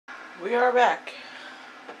We are back.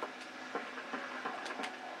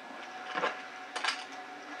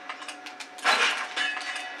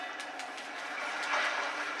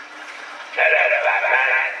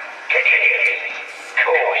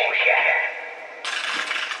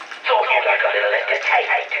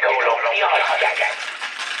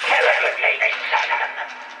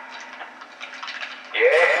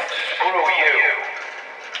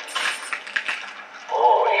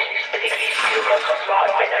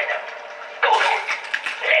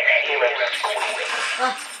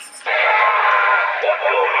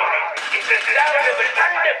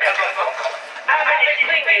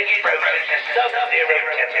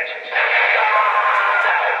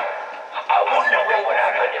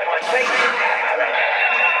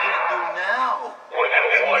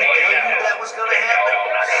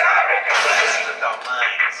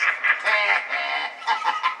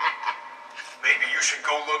 Maybe you should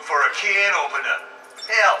go look for a can opener.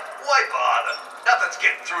 Hell, why bother? Nothing's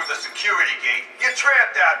getting through the security gate. You're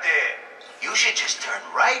trapped out there. You should just turn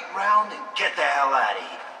right round and get the hell out of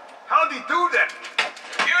here. How'd he do that?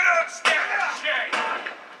 You don't stand a chance.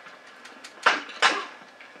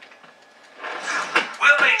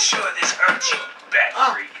 We'll make sure this hurts you, bat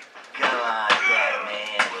freak. Come on, Dad,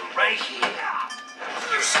 man. We're right here.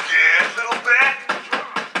 You scared, little bat?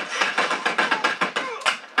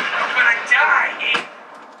 I'm gonna die, eh?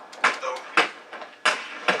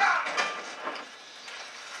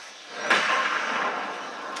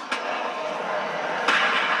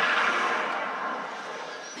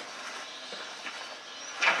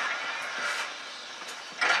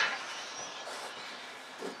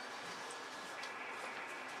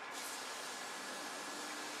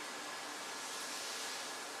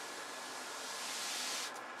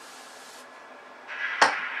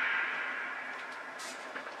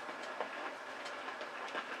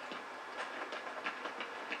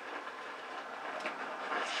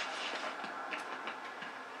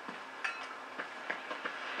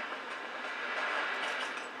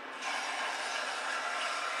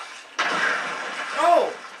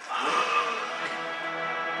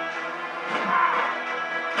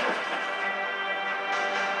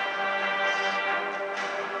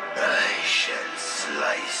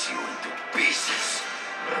 Slice you into pieces,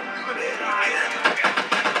 American.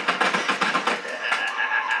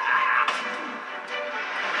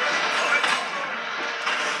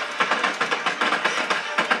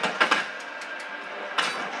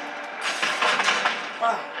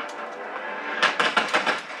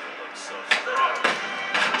 So strong.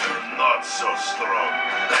 You're not so strong.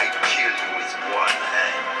 I kill you with one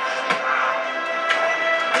hand.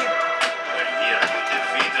 I hear you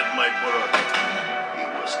defeated my brother.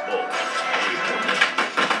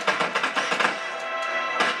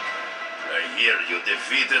 I hear you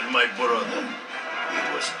defeated my brother. He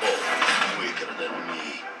was always weaker than me.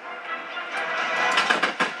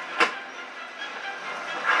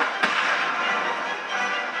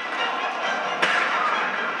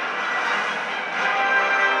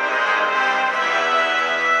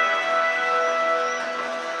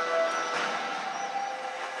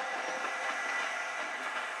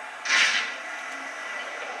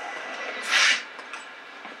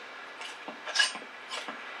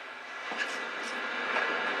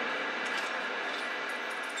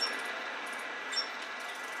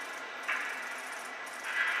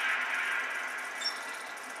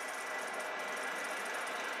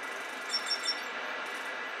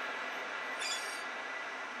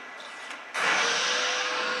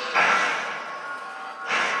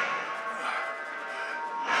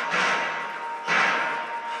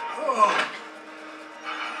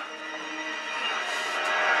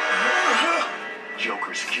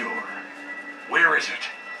 Joker's cure. Where is it?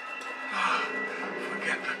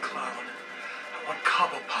 Forget the clown. I want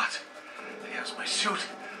Cobblepot. He has my suit,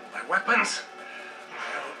 my weapons.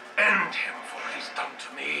 I'll end him for what he's done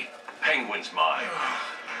to me. Penguin's mine.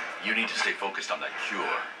 You need to stay focused on that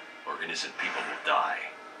cure, or innocent people will die.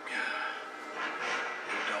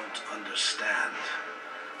 You don't understand.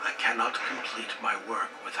 I cannot complete my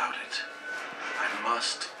work without it. I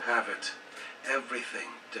must have it. Everything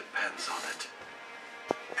depends on it.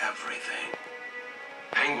 Everything.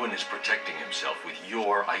 Penguin is protecting himself with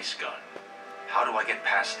your ice gun. How do I get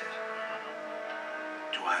past it?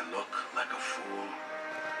 Do I look like a fool?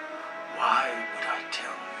 Why would I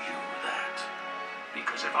tell you that?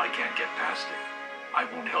 Because if I can't get past it, I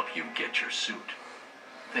won't help you get your suit.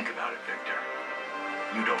 Think about it, Victor.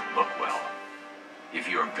 You don't look well. If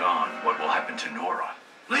you're gone, what will happen to Nora?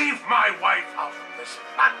 Leave my wife out of this,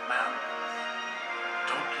 Batman.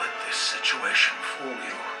 Don't let this situation fool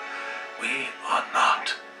you. We are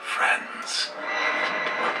not friends.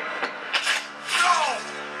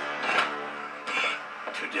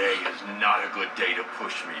 not a good day to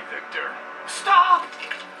push me, Victor. Stop!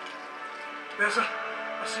 There's a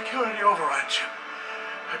security override chip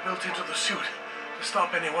I built into the suit to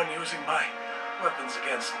stop anyone using my weapons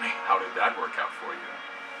against me. How did that work out for you?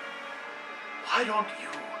 Why don't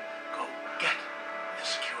you go get the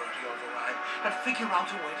security override and figure out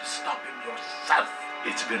a way to stop him yourself?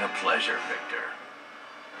 It's been a pleasure, Victor.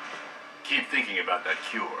 Keep thinking about that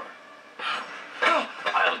cure.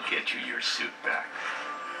 I'll get you your suit back.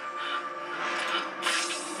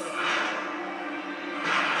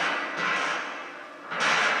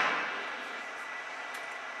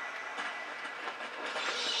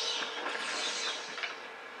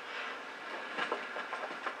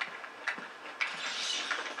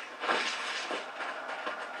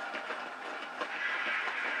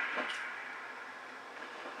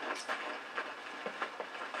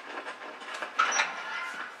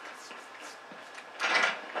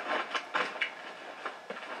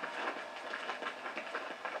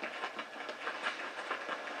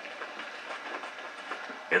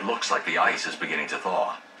 It looks like the ice is beginning to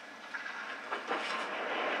thaw.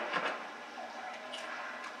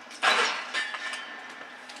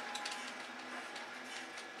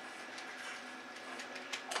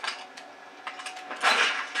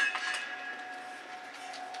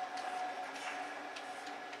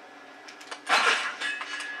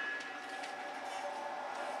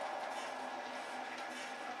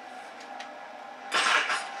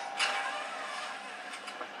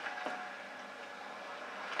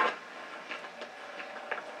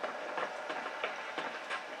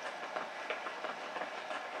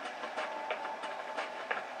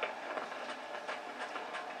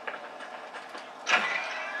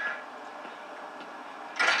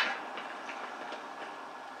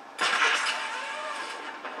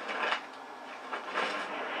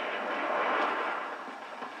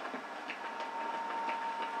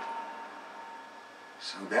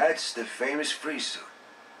 So that's the famous free suit.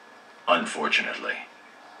 Unfortunately.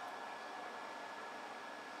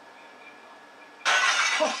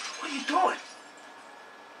 Oh, what are you doing?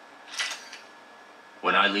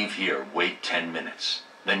 When I leave here, wait 10 minutes.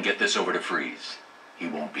 Then get this over to Freeze. He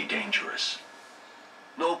won't be dangerous.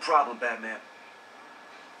 No problem, Batman.